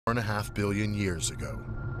4.5 billion years ago.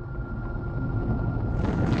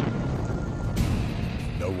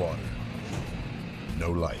 No water,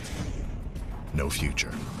 no life, no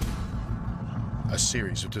future. A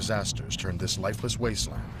series of disasters turned this lifeless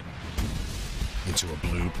wasteland into a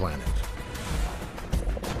blue planet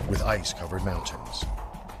with ice-covered mountains,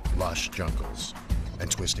 lush jungles,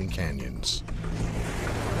 and twisting canyons.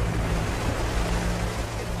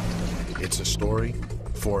 It's a story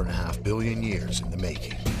 4.5 billion years in the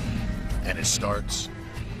making, and it starts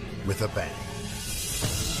with a bang.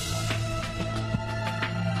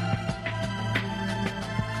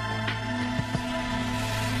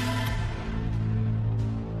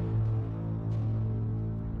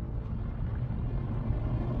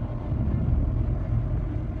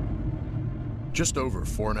 Just over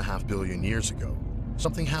 4.5 billion years ago,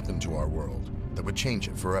 something happened to our world that would change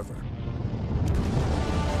it forever.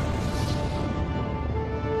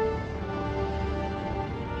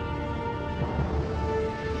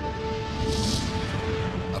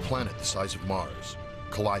 A planet the size of Mars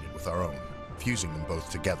collided with our own, fusing them both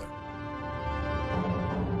together.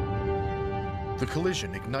 The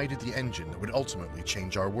collision ignited the engine that would ultimately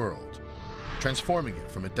change our world, transforming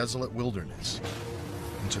it from a desolate wilderness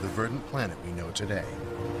into the verdant planet we know today.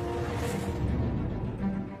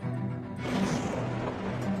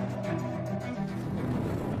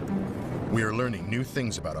 We are learning new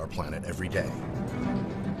things about our planet every day.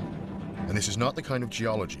 And this is not the kind of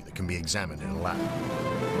geology that can be examined in a lab.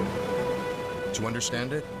 To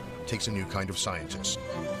understand it takes a new kind of scientist.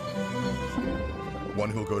 One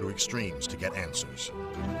who'll go to extremes to get answers.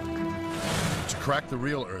 To crack the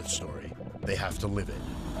real Earth story, they have to live it.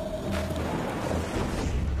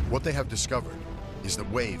 What they have discovered is that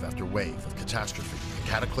wave after wave of catastrophe and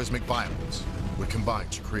cataclysmic violence would combine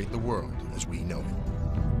to create the world as we know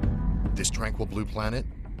it. This tranquil blue planet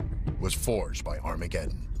was forged by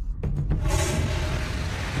Armageddon.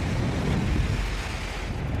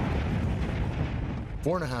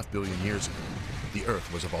 4.5 billion years ago, the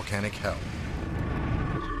Earth was a volcanic hell.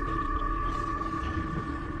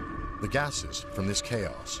 The gases from this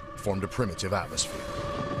chaos formed a primitive atmosphere.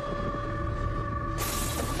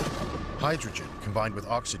 Hydrogen combined with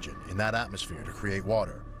oxygen in that atmosphere to create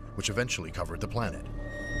water, which eventually covered the planet.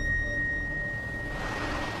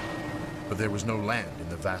 But there was no land in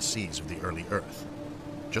the vast seas of the early Earth.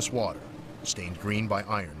 Just water, stained green by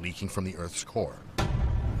iron leaking from the Earth's core.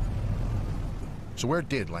 So where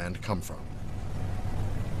did land come from?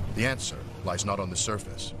 The answer lies not on the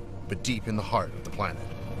surface, but deep in the heart of the planet.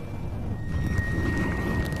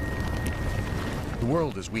 The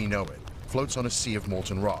world as we know it floats on a sea of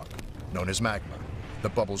molten rock, known as magma,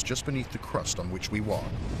 that bubbles just beneath the crust on which we walk.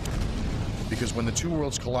 Because when the two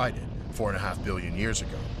worlds collided 4.5 billion years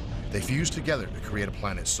ago, they fused together to create a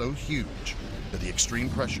planet so huge that the extreme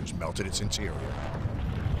pressures melted its interior.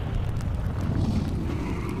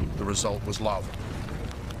 The result was lava,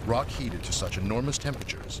 rock heated to such enormous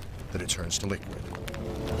temperatures that it turns to liquid.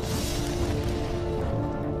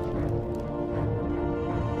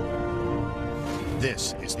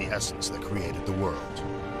 This is the essence that created the world.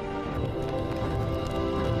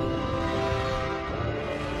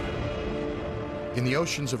 In the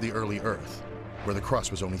oceans of the early Earth, where the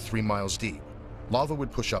crust was only 3 miles deep, lava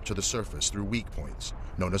would push up to the surface through weak points,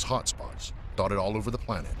 known as hotspots, dotted all over the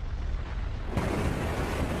planet.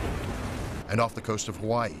 And off the coast of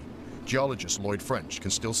Hawaii, geologist Lloyd French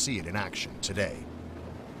can still see it in action today.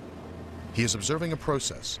 He is observing a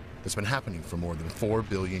process that's been happening for more than 4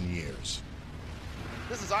 billion years.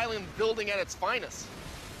 This is island building at its finest.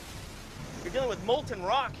 You're dealing with molten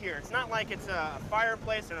rock here. It's not like it's a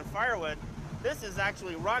fireplace and a firewood. This is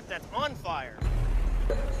actually rock that's on fire.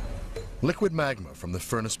 Liquid magma from the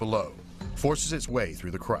furnace below forces its way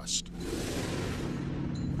through the crust.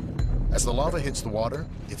 As the lava hits the water,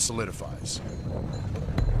 it solidifies.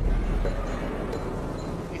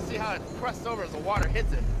 You see how it crusts over as the water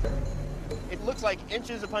hits it. It looks like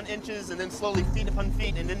inches upon inches and then slowly feet upon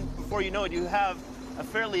feet, and then before you know it, you have a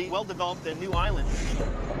fairly well-developed and new island.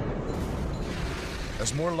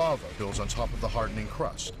 As more lava builds on top of the hardening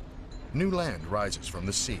crust, new land rises from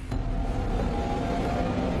the sea,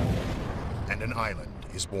 and an island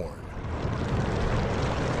is born.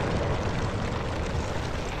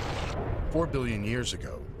 4 billion years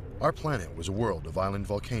ago, our planet was a world of island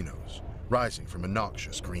volcanoes rising from a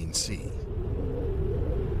noxious green sea.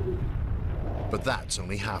 But that's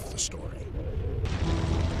only half the story.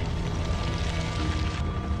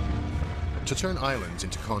 To turn islands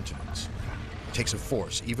into continents takes a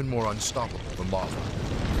force even more unstoppable than lava.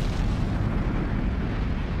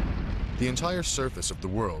 The entire surface of the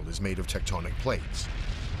world is made of tectonic plates.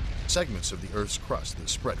 segments of the Earth's crust that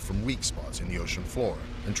spread from weak spots in the ocean floor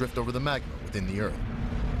and drift over the magma within the Earth.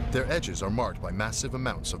 Their edges are marked by massive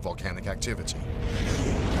amounts of volcanic activity.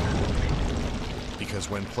 Because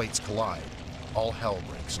when plates collide, all hell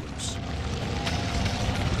breaks loose.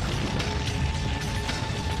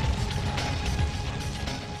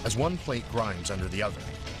 As one plate grinds under the other,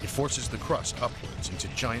 it forces the crust upwards into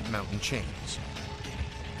giant mountain chains,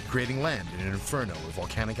 creating land in an inferno of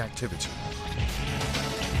volcanic activity.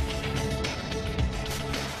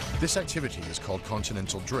 This activity is called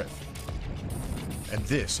continental drift, and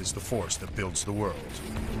this is the force that builds the world.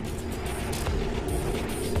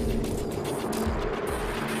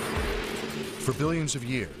 For billions of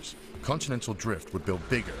years, continental drift would build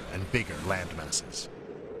bigger and bigger land masses.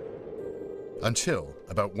 Until,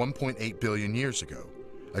 about 1.8 billion years ago,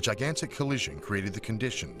 a gigantic collision created the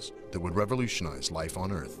conditions that would revolutionize life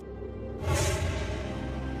on Earth.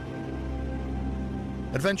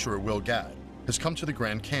 Adventurer Will Gadd has come to the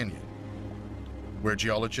Grand Canyon, where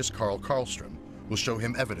geologist Carl Karlstrom will show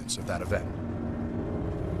him evidence of that event.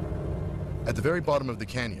 At the very bottom of the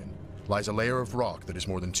canyon lies a layer of rock that is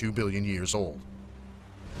more than 2 billion years old.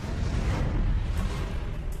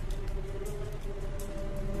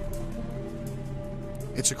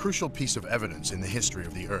 It's a crucial piece of evidence in the history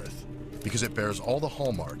of the Earth because it bears all the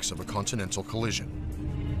hallmarks of a continental collision.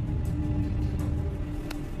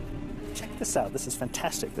 Check this out. This is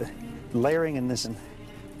fantastic. The layering in this and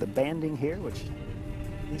the banding here, which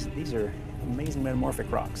these are amazing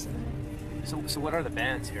metamorphic rocks. So what are the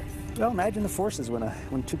bands here? Well, imagine the forces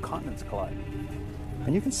when two continents collide.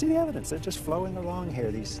 And you can see the evidence. They're just flowing along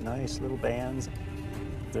here, these nice little bands.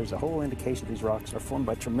 There's a whole indication these rocks are formed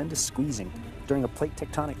by tremendous squeezing during a plate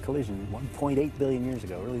tectonic collision 1.8 billion years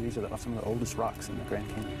ago. Really, these are some of the oldest rocks in the Grand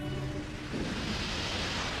Canyon.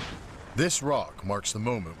 This rock marks the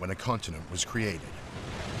moment when a continent was created.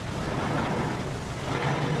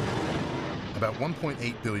 About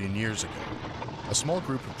 1.8 billion years ago, a small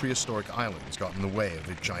group of prehistoric islands got in the way of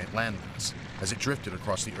a giant landmass as it drifted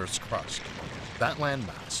across the Earth's crust. That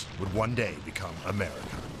landmass would one day become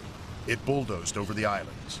America. It bulldozed over the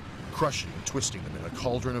islands, crushing and twisting them in a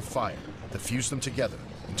cauldron of fire that fused them together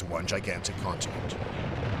into one gigantic continent.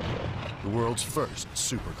 The world's first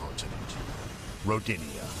supercontinent,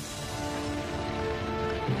 Rodinia.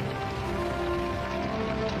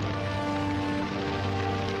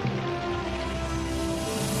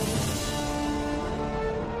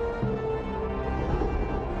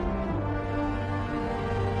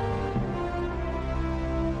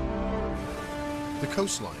 The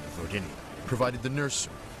coastline of Rodinia provided the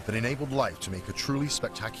nursery that enabled life to make a truly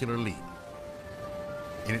spectacular leap.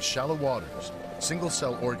 In its shallow waters,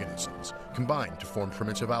 single-cell organisms combined to form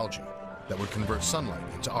primitive algae that would convert sunlight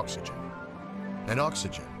into oxygen. And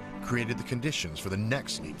oxygen created the conditions for the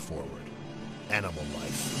next leap forward, animal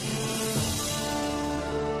life.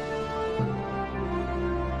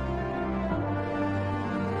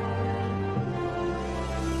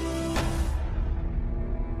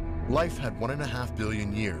 Life had 1.5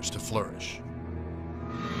 billion years to flourish.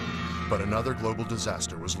 But another global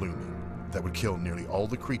disaster was looming that would kill nearly all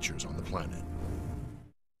the creatures on the planet.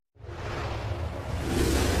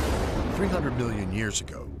 300 million years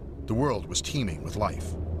ago, the world was teeming with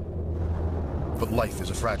life. But life is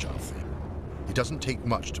a fragile thing. It doesn't take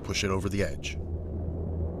much to push it over the edge.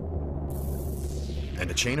 And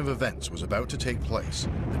a chain of events was about to take place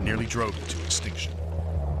that nearly drove it to extinction.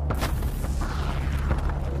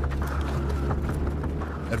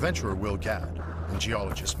 Adventurer Will Gadd and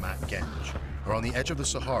geologist Matt Genge are on the edge of the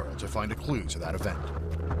Sahara to find a clue to that event.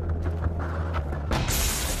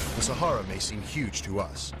 The Sahara may seem huge to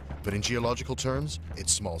us, but in geological terms,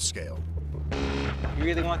 it's small scale. You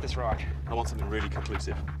really want this rock? I want something really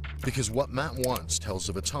conclusive. Because what Matt wants tells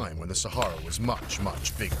of a time when the Sahara was much,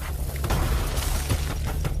 much bigger.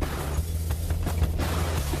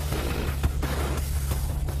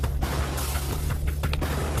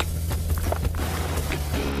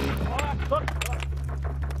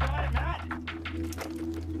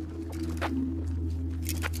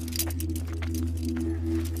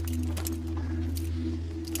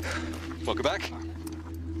 Welcome back.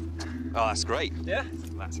 Oh, that's great. Yeah?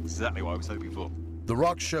 That's exactly what I was hoping for. The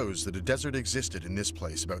rock shows that a desert existed in this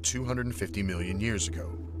place about 250 million years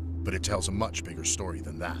ago, but it tells a much bigger story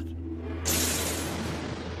than that.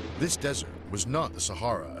 This desert was not the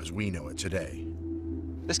Sahara as we know it today.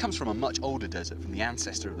 This comes from a much older desert, from the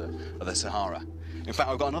ancestor of the Sahara. In fact,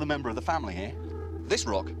 I've got another member of the family here. This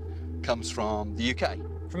rock comes from the UK.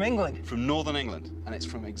 From England? From northern England, and it's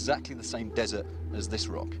from exactly the same desert as this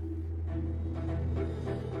rock.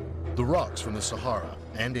 The rocks from the Sahara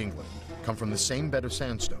and England come from the same bed of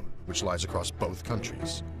sandstone which lies across both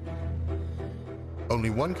countries. Only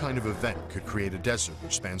one kind of event could create a desert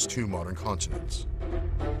which spans two modern continents.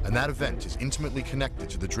 And that event is intimately connected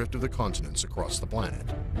to the drift of the continents across the planet.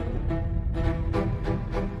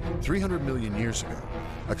 300 million years ago,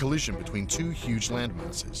 a collision between two huge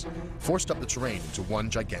landmasses forced up the terrain into one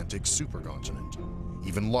gigantic supercontinent,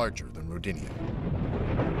 even larger than Rodinia.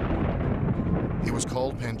 It was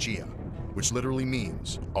called Pangaea, which literally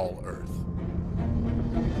means all Earth.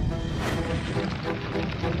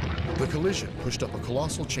 The collision pushed up a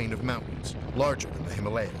colossal chain of mountains, larger than the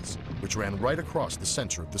Himalayas, which ran right across the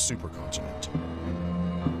center of the supercontinent.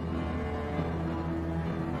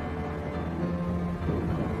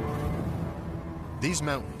 These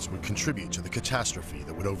mountains would contribute to the catastrophe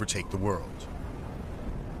that would overtake the world.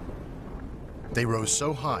 They rose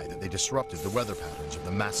so high that they disrupted the weather patterns of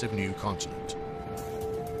the massive new continent.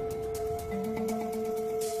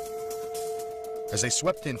 As they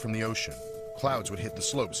swept in from the ocean, clouds would hit the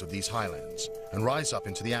slopes of these highlands and rise up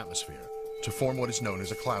into the atmosphere to form what is known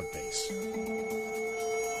as a cloud base.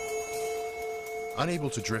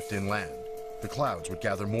 Unable to drift inland, the clouds would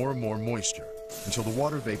gather more and more moisture until the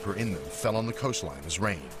water vapor in them fell on the coastline as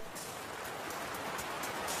rain.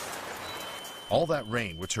 All that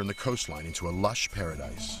rain would turn the coastline into a lush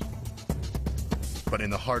paradise. But in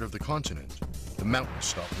the heart of the continent, the mountains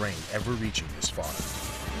stopped rain ever reaching this far.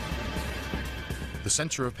 The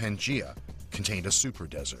center of Pangaea contained a super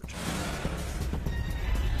desert.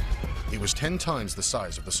 It was 10 times the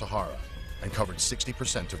size of the Sahara and covered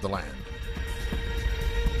 60% of the land.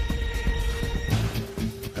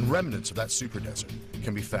 And remnants of that super desert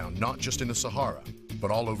can be found not just in the Sahara, but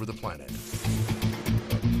all over the planet.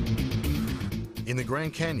 In the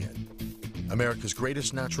Grand Canyon, America's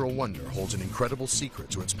greatest natural wonder holds an incredible secret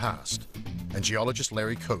to its past, and geologist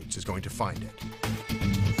Larry Coates is going to find it.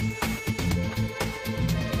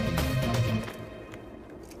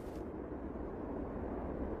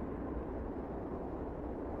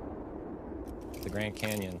 The Grand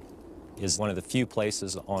Canyon is one of the few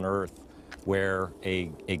places on Earth where a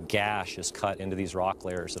gash is cut into these rock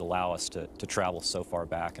layers that allow us to travel so far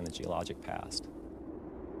back in the geologic past.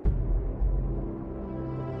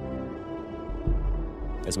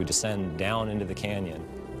 As we descend down into the canyon,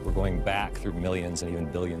 we're going back through millions and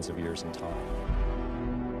even billions of years in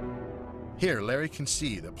time. Here, Larry can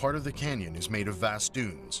see that part of the canyon is made of vast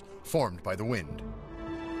dunes, formed by the wind.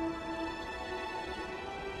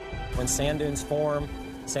 When sand dunes form,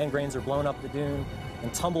 sand grains are blown up the dune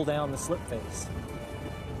and tumble down the slip face.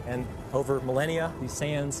 And over millennia, these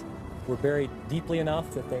sands were buried deeply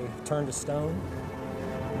enough that they turned to stone.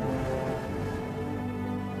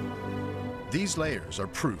 These layers are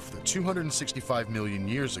proof that 265 million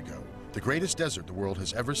years ago, the greatest desert the world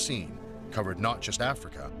has ever seen covered not just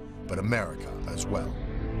Africa, but America as well.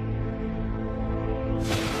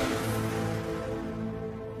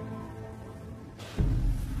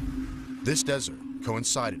 This desert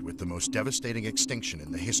coincided with the most devastating extinction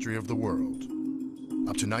in the history of the world.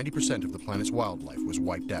 Up to 90% of the planet's wildlife was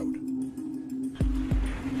wiped out.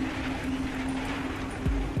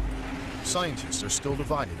 Scientists are still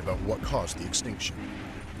divided about what caused the extinction.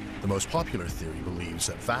 The most popular theory believes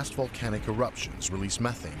that vast volcanic eruptions release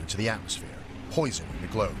methane into the atmosphere, poisoning the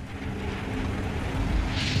globe.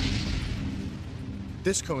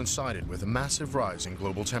 This coincided with a massive rise in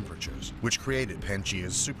global temperatures, which created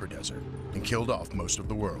Pangaea's super desert and killed off most of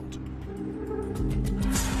the world.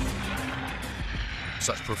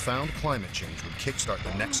 Such profound climate change would kickstart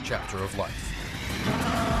the next chapter of life.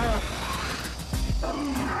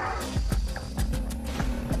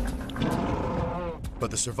 But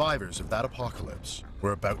the survivors of that apocalypse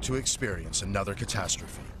were about to experience another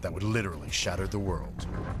catastrophe that would literally shatter the world.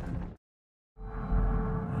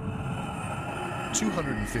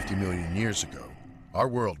 250 million years ago, our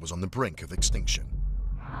world was on the brink of extinction.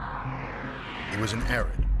 It was an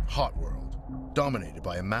arid, hot world, dominated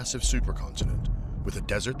by a massive supercontinent with a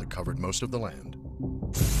desert that covered most of the land.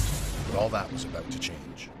 But all that was about to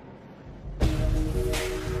change.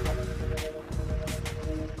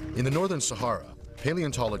 In the northern Sahara,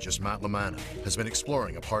 paleontologist Matt Lamanna has been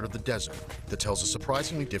exploring a part of the desert that tells a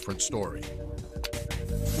surprisingly different story.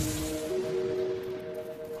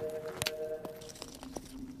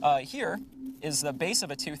 Here is the base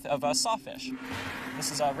of a tooth of a sawfish.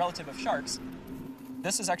 This is a relative of sharks.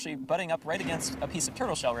 This is actually butting up right against a piece of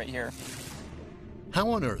turtle shell right here. How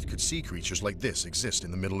on earth could sea creatures like this exist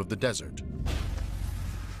in the middle of the desert?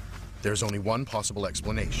 There's only one possible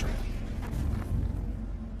explanation.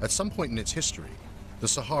 At some point in its history, the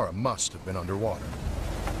Sahara must have been underwater.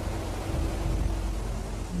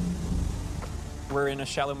 We're in a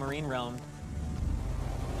shallow marine realm.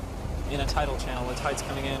 in a tidal channel, the tides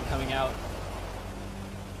coming in, coming out.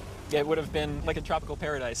 It would have been like a tropical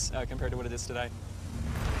paradise compared to what it is today.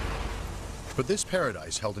 But this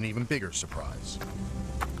paradise held an even bigger surprise.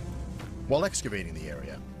 While excavating the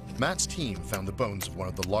area, Matt's team found the bones of one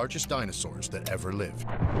of the largest dinosaurs that ever lived.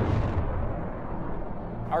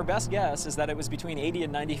 Our best guess is that it was between 80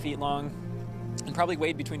 and 90 feet long and probably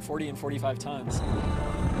weighed between 40 and 45 tons.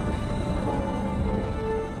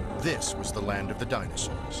 This was the land of the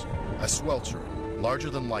dinosaurs, a sweltering,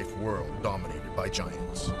 larger-than-life world dominated by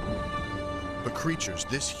giants. But creatures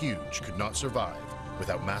this huge could not survive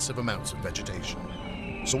without massive amounts of vegetation.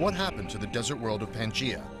 So what happened to the desert world of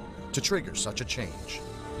Pangaea to trigger such a change?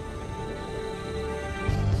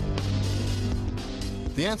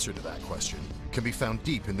 The answer to that question can be found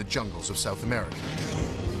deep in the jungles of South America.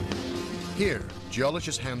 Here,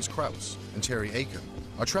 geologists Hans Kraus and Terry Aiken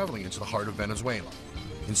are traveling into the heart of Venezuela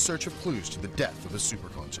in search of clues to the depth of a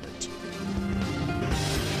supercontinent.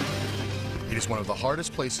 It is one of the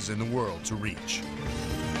hardest places in the world to reach.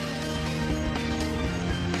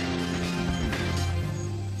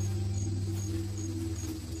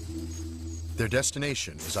 Their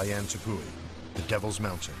destination is Ayantapui, the Devil's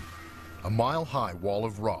Mountain, a mile-high wall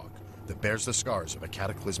of rock that bears the scars of a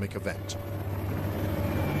cataclysmic event.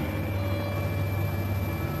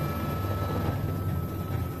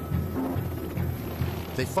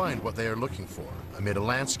 They find what they are looking for amid a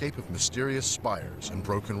landscape of mysterious spires and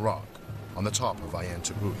broken rock on the top of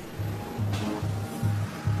Ayantapui.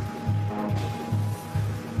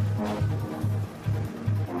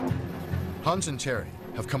 Hans and Terry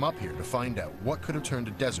have come up here to find out what could have turned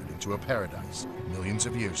a desert into a paradise millions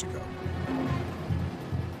of years ago.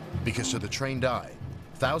 Because to the trained eye,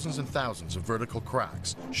 thousands and thousands of vertical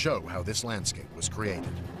cracks show how this landscape was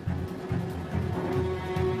created.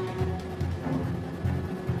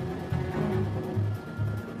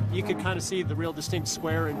 You could kind of see the real distinct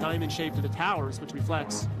square and diamond shape of the towers, which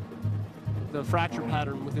reflects the fracture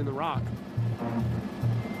pattern within the rock.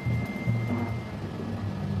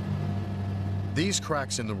 These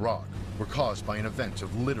cracks in the rock were caused by an event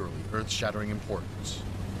of literally earth-shattering importance.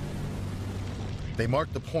 They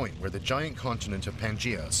marked the point where the giant continent of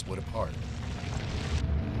Pangaea split apart.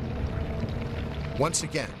 Once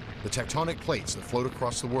again, the tectonic plates that float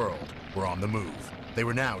across the world were on the move. They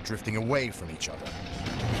were now drifting away from each other.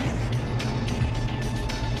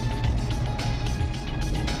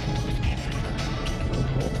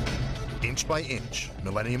 Inch by inch,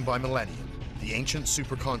 millennium by millennium, the ancient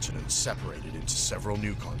supercontinents separated into several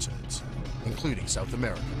new continents, including South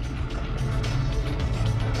America.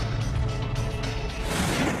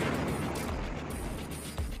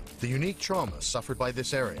 The unique trauma suffered by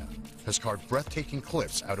this area has carved breathtaking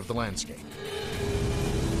cliffs out of the landscape,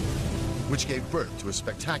 which gave birth to a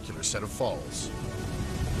spectacular set of falls.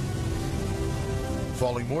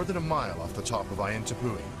 Falling more than a mile off the top of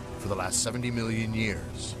Ayantapui for the last 70 million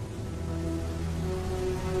years.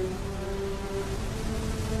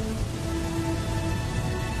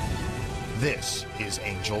 This is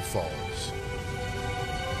Angel Falls.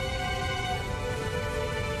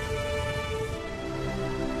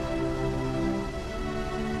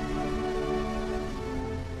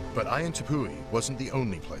 But Ayantapui wasn't the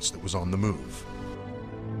only place that was on the move.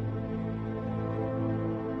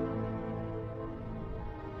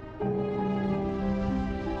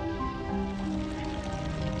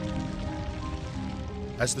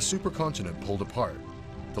 As the supercontinent pulled apart,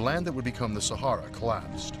 the land that would become the Sahara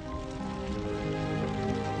collapsed,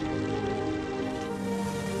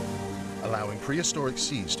 allowing prehistoric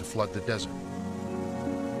seas to flood the desert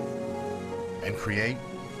and create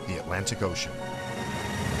the Atlantic Ocean.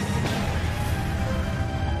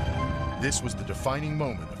 This was the defining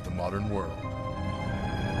moment of the modern world.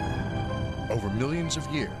 Over millions of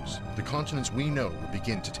years, the continents we know would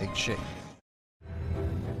begin to take shape.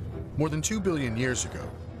 More than 2 billion years ago,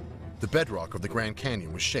 the bedrock of the Grand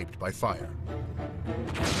Canyon was shaped by fire.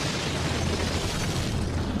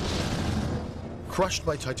 Crushed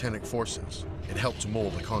by titanic forces, it helped to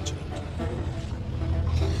mold the continent.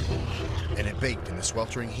 And it baked in the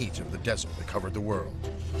sweltering heat of the desert that covered the world.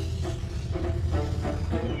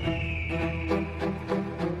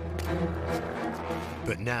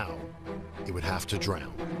 But now, it would have to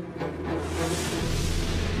drown.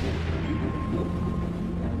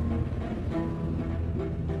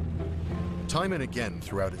 Time and again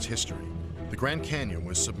throughout its history, the Grand Canyon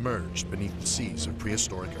was submerged beneath the seas of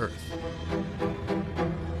prehistoric Earth.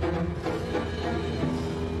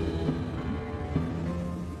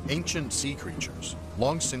 Ancient sea creatures,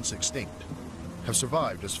 long since extinct, have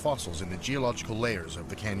survived as fossils in the geological layers of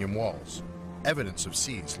the canyon walls, evidence of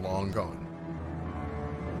seas long gone.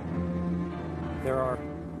 There are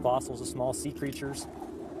fossils of small sea creatures.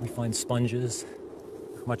 We find sponges,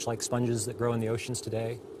 much like sponges that grow in the oceans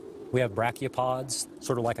today. We have brachiopods,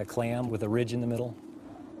 sort of like a clam with a ridge in the middle.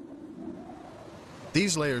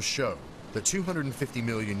 These layers show that 250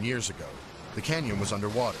 million years ago, the canyon was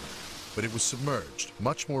underwater, but it was submerged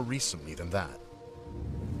much more recently than that.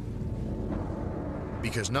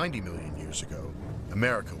 Because 90 million years ago,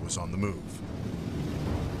 America was on the move.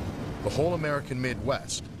 The whole American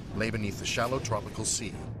Midwest lay beneath the shallow tropical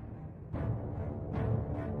sea.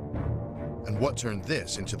 And what turned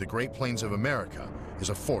this into the Great Plains of America is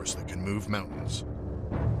a force that can move mountains.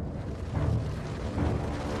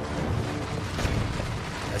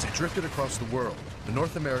 As it drifted across the world, the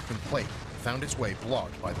North American plate found its way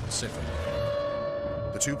blocked by the Pacific.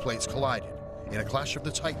 The two plates collided in a clash of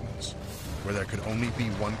the titans, where there could only be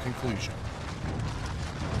one conclusion.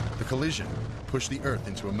 The collision pushed the Earth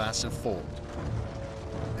into a massive fold,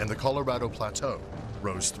 and the Colorado Plateau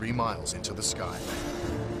rose 3 miles into the sky.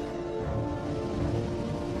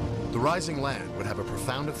 The rising land would have a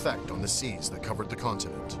profound effect on the seas that covered the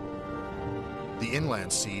continent. The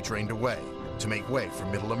inland sea drained away to make way for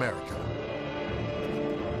Middle America,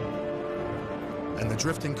 and the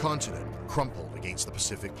drifting continent crumpled against the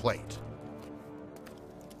Pacific Plate,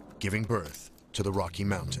 giving birth to the Rocky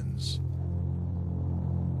Mountains.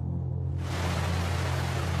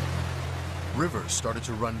 Rivers started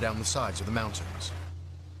to run down the sides of the mountains,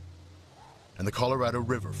 and the Colorado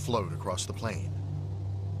River flowed across the plain.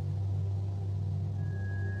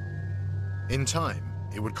 In time,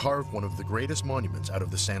 it would carve one of the greatest monuments out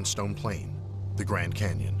of the sandstone plain, the Grand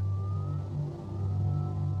Canyon.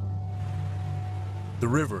 The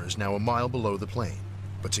river is now a mile below the plain,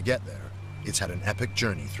 but to get there, it's had an epic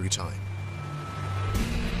journey through time.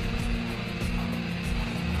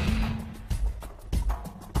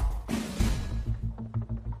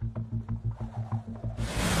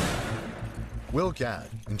 Will Gadd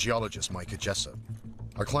and geologist Micah Jessup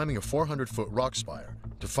are climbing a 400-foot rock spire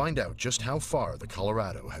to find out just how far the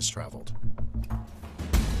Colorado has traveled.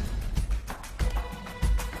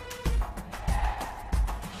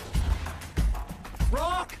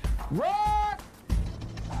 Rock! Rock!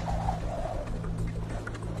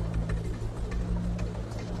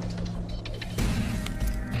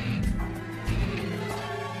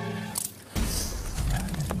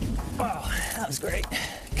 Wow, that was great.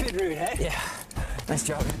 Good route, eh? Yeah, nice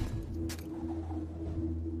job.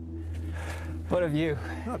 What a view.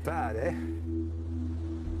 Not bad, eh?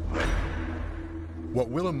 What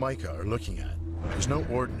Will and Micah are looking at is no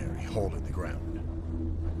ordinary hole in the ground.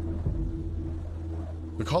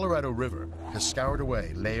 The Colorado River has scoured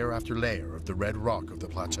away layer after layer of the red rock of the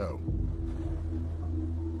plateau.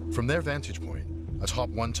 From their vantage point, atop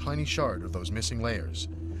one tiny shard of those missing layers,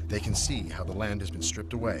 they can see how the land has been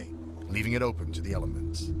stripped away, leaving it open to the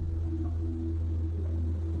elements.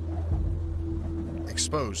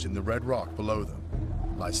 Exposed in the red rock below them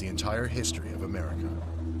lies the entire history of America.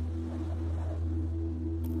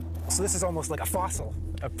 So this is almost like a fossil,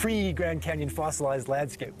 a pre-Grand Canyon fossilized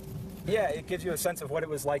landscape. Yeah, it gives you a sense of what it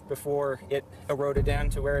was like before it eroded down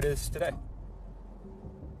to where it is today.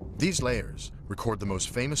 These layers record the most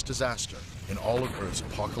famous disaster in all of Earth's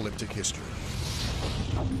apocalyptic history.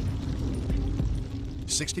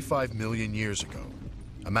 65 million years ago,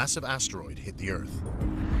 a massive asteroid hit the Earth.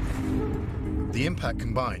 The impact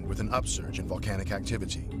combined with an upsurge in volcanic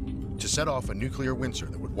activity to set off a nuclear winter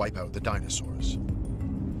that would wipe out the dinosaurs.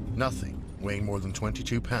 Nothing weighing more than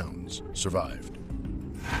 22 pounds survived.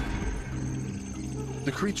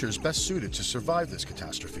 The creatures best suited to survive this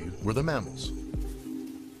catastrophe were the mammals.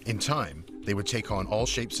 In time, they would take on all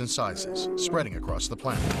shapes and sizes, spreading across the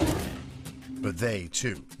planet. But they,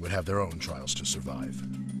 too, would have their own trials to survive.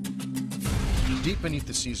 Deep beneath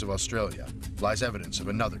the seas of Australia lies evidence of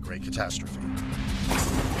another great catastrophe.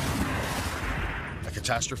 A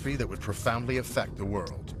catastrophe that would profoundly affect the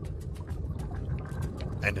world.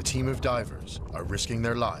 And a team of divers are risking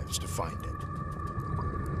their lives to find it.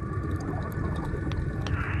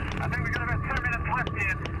 I think we've got about 2 minutes left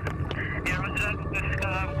here. Yeah, Roger, just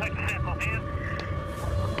take the sample here.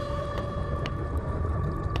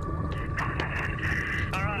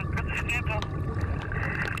 All right, got the sample.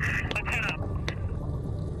 Let's head up.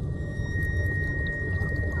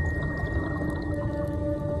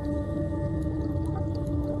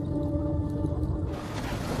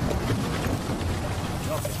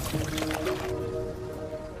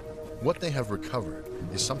 What they have recovered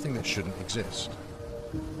is something that shouldn't exist.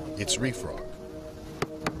 It's reef rock.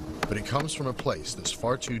 But it comes from a place that's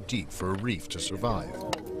far too deep for a reef to survive.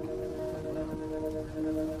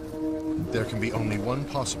 There can be only one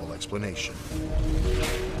possible explanation.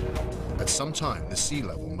 At some time, the sea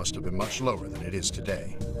level must have been much lower than it is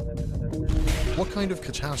today. What kind of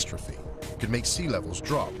catastrophe could make sea levels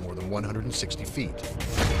drop more than 160 feet?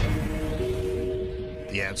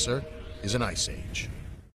 The answer is an ice age.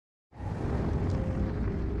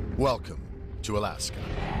 Welcome to Alaska.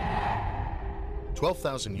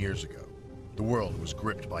 12,000 years ago, the world was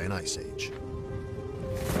gripped by an ice age.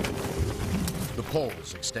 The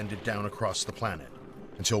poles extended down across the planet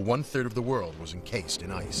until 1/3 of the world was encased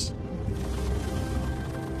in ice.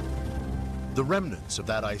 The remnants of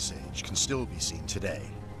that ice age can still be seen today,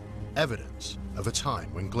 evidence of a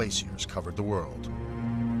time when glaciers covered the world.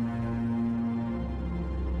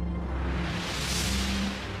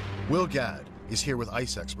 Will Gadd is here with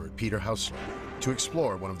ice expert Peter Hausler to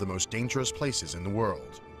explore one of the most dangerous places in the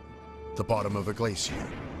world, the bottom of a glacier.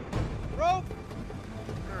 Rope!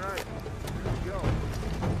 All right, here we go.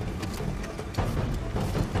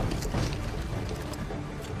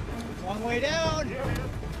 Long way down.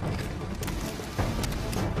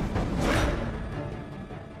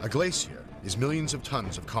 A glacier is millions of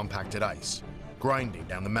tons of compacted ice, grinding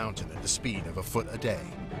down the mountain at the speed of a foot a day.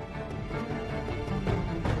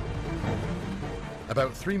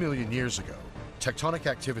 About 3 million years ago, tectonic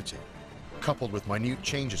activity, coupled with minute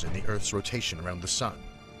changes in the Earth's rotation around the sun,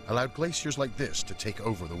 allowed glaciers like this to take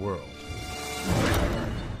over the world.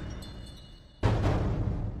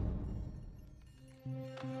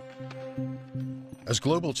 As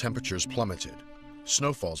global temperatures plummeted,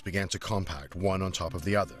 snowfalls began to compact one on top of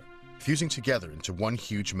the other, fusing together into one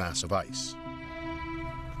huge mass of ice.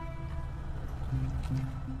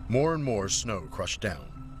 More and more snow crushed down,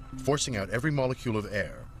 forcing out every molecule of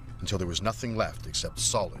air until there was nothing left except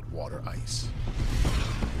solid water ice.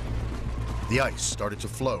 The ice started to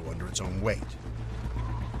flow under its own weight,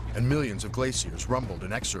 and millions of glaciers rumbled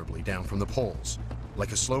inexorably down from the poles,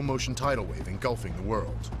 like a slow-motion tidal wave engulfing the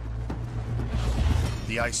world.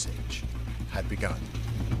 The Ice Age had begun.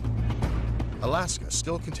 Alaska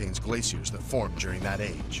still contains glaciers that formed during that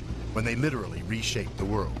age, when they literally reshaped the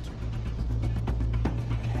world.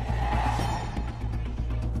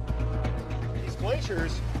 These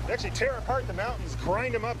glaciers actually tear apart the mountains,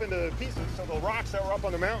 grind them up into pieces, so the rocks that were up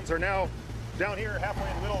on the mountains are now down here halfway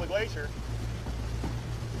in the middle of the glacier.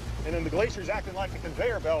 And then the glacier's acting like a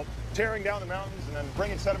conveyor belt, tearing down the mountains and then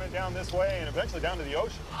bringing sediment down this way and eventually down to the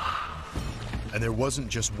ocean. And there wasn't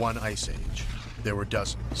just one ice age. There were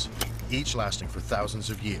dozens, each lasting for thousands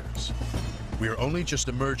of years. We are only just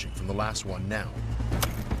emerging from the last one now.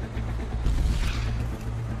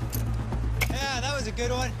 Yeah, that was a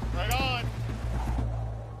good one. Right on.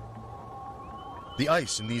 The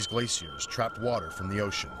ice in these glaciers trapped water from the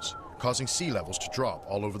oceans, causing sea levels to drop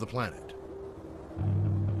all over the planet,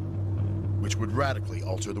 which would radically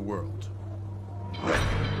alter the world.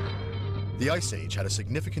 The Ice Age had a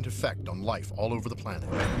significant effect on life all over the planet.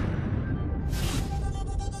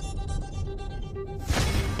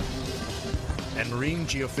 And marine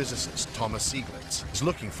geophysicist Thomas Sieglitz is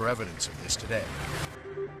looking for evidence of this today.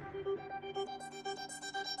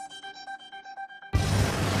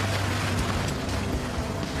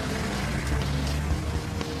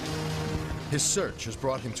 His search has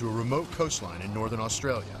brought him to a remote coastline in northern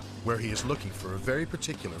Australia, where he is looking for a very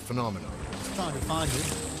particular phenomenon. It's trying to find you.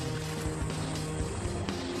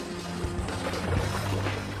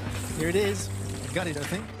 Here it is. I got it, I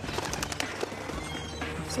think.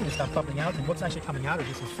 I've seen this stuff bubbling out, and what's actually coming out of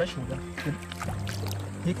this is fresh water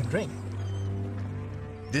you can drink.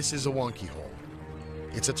 This is a wonky hole.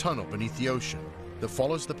 It's a tunnel beneath the ocean that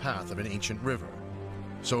follows the path of an ancient river.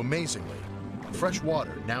 So amazingly, fresh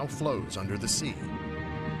water now flows under the sea.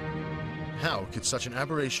 How could such an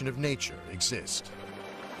aberration of nature exist?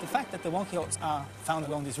 The fact that the wonky holes are found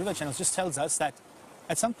along these river channels just tells us that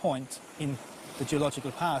at some point in the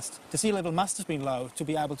geological past, the sea level must have been low to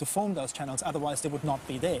be able to form those channels, otherwise they would not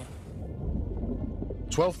be there.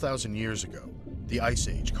 12,000 years ago, the Ice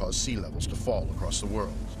Age caused sea levels to fall across the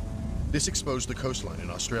world. This exposed the coastline in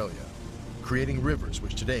Australia, creating rivers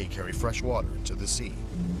which today carry fresh water into the sea.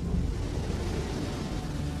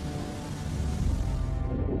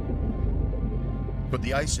 But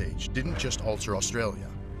the Ice Age didn't just alter Australia.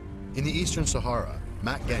 In the Eastern Sahara,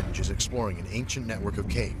 Matt Genge is exploring an ancient network of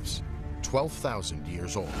caves, 12,000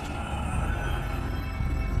 years old.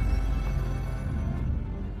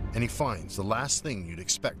 And he finds the last thing you'd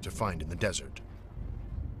expect to find in the desert.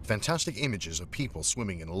 Fantastic images of people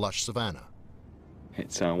swimming in a lush savanna.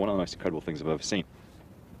 It's one of the most incredible things I've ever seen.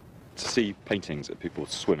 To see paintings of people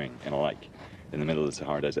swimming in a lake in the middle of the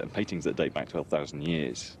Sahara Desert, and paintings that date back 12,000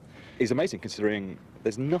 years, is amazing considering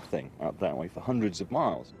there's nothing out that way for hundreds of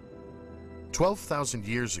miles. 12,000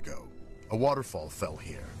 years ago, a waterfall fell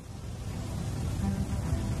here.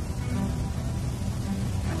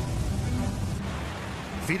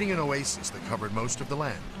 feeding an oasis that covered most of the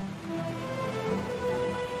land.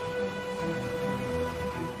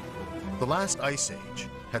 The last ice age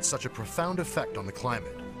had such a profound effect on the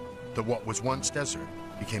climate that what was once desert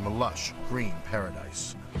became a lush, green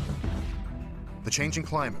paradise. The changing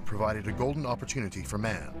climate provided a golden opportunity for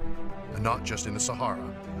man, and not just in the Sahara.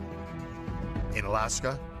 In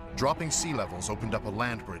Alaska, dropping sea levels opened up a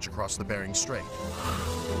land bridge across the Bering Strait,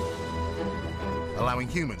 allowing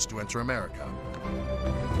humans to enter America.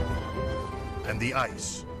 And the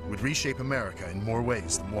ice would reshape America in more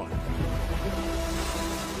ways than one.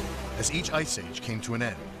 As each ice age came to an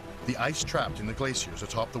end, the ice trapped in the glaciers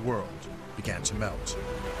atop the world began to melt.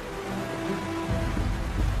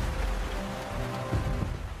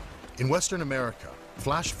 In Western America,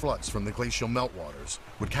 flash floods from the glacial meltwaters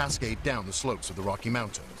would cascade down the slopes of the Rocky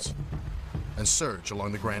Mountains and surge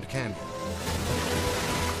along the Grand Canyon.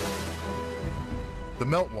 The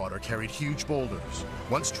meltwater carried huge boulders,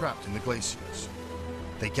 once trapped in the glaciers.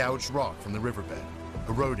 They gouged rock from the riverbed,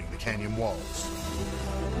 eroding the canyon walls.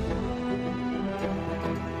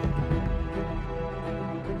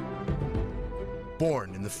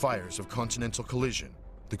 Born in the fires of continental collision,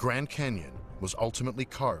 the Grand Canyon was ultimately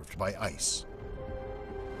carved by ice.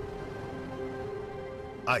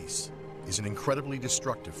 Ice is an incredibly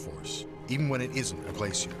destructive force, even when it isn't a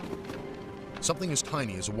glacier. Something as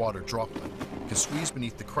tiny as a water droplet can squeeze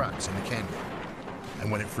beneath the cracks in the canyon,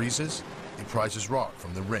 and when it freezes, it prizes rock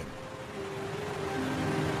from the rim.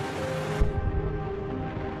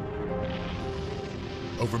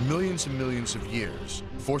 Over millions and millions of years,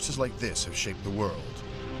 forces like this have shaped the world.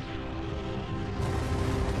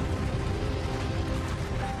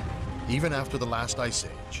 Even after the last ice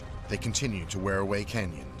age, they continue to wear away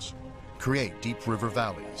canyons, create deep river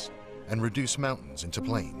valleys, and reduce mountains into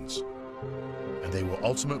plains. And they will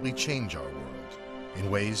ultimately change our world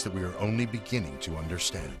in ways that we are only beginning to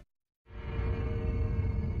understand.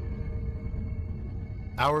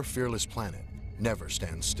 Our fearless planet never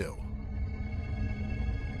stands still.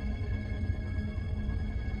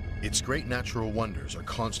 Its great natural wonders are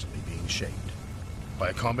constantly being shaped by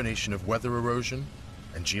a combination of weather erosion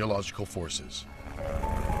and geological forces.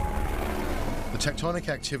 The tectonic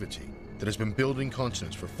activity that has been building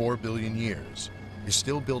continents for 4 billion years is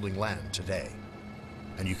still building land today,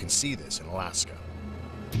 and you can see this in Alaska.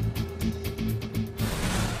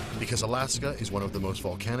 Because Alaska is one of the most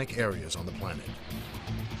volcanic areas on the planet.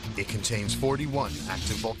 It contains 41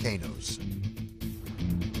 active volcanoes.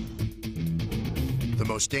 The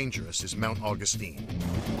most dangerous is Mount Augustine.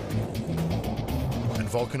 And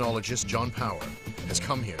volcanologist John Power has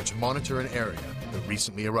come here to monitor an area that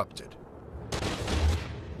recently erupted.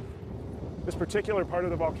 This particular part of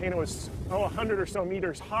the volcano is 100 or so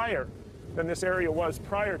meters higher than this area was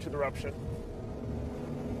prior to the eruption.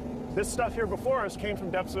 This stuff here before us came from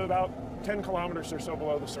depths of about 10 kilometers or so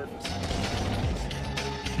below the surface.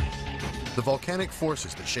 The volcanic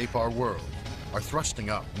forces that shape our world are thrusting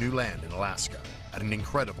up new land in Alaska at an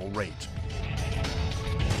incredible rate.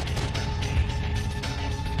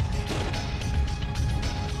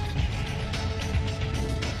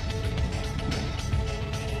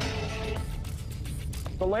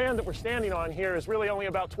 The land that we're standing on here is really only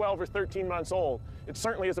about 12 or 13 months old. It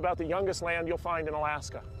certainly is about the youngest land you'll find in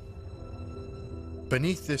Alaska.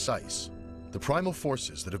 Beneath this ice, the primal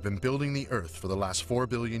forces that have been building the Earth for the last 4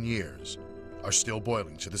 billion years are still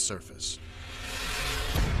boiling to the surface.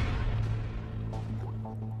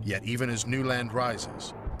 Yet even as new land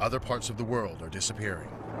rises, other parts of the world are disappearing.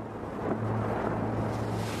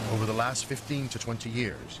 Over the last 15 to 20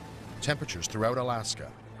 years, temperatures throughout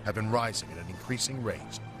Alaska have been rising at an increasing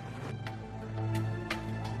rate.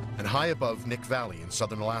 And high above Nick Valley in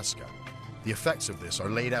southern Alaska, the effects of this are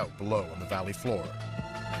laid out below on the valley floor.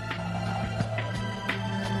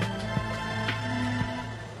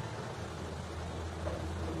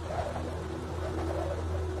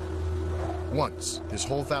 Once, this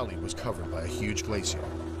whole valley was covered by a huge glacier.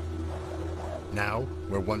 Now,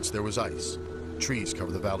 where once there was ice, trees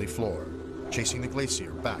cover the valley floor, chasing the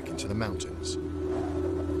glacier back into the mountains.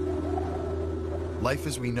 Life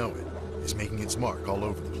as we know it is making its mark all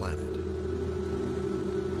over the planet.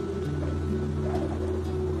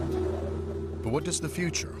 But what does the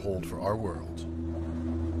future hold for our world?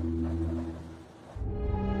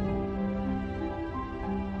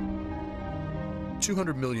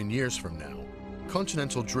 "200 million years from now,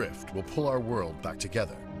 continental drift will pull our world back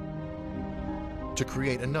together to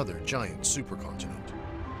create another giant supercontinent,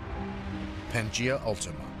 Pangaea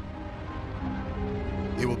Ultima.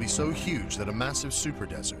 It will be so huge that a massive super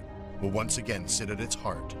desert will once again sit at its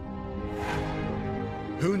heart.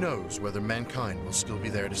 Who knows whether mankind will still be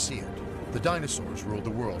there to see it? The dinosaurs ruled the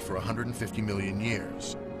world for 150 million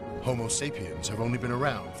years. Homo sapiens have only been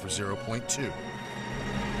around for 0.2.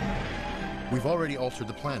 We've already altered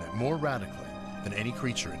the planet more radically than any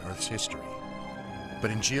creature in Earth's history.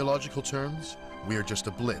 But in geological terms, we are just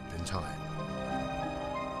a blip in time.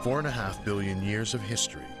 4.5 billion years of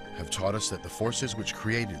history have taught us that the forces which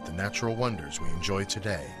created the natural wonders we enjoy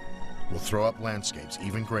today will throw up landscapes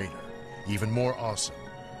even greater, even more awesome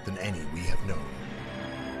than any we have known.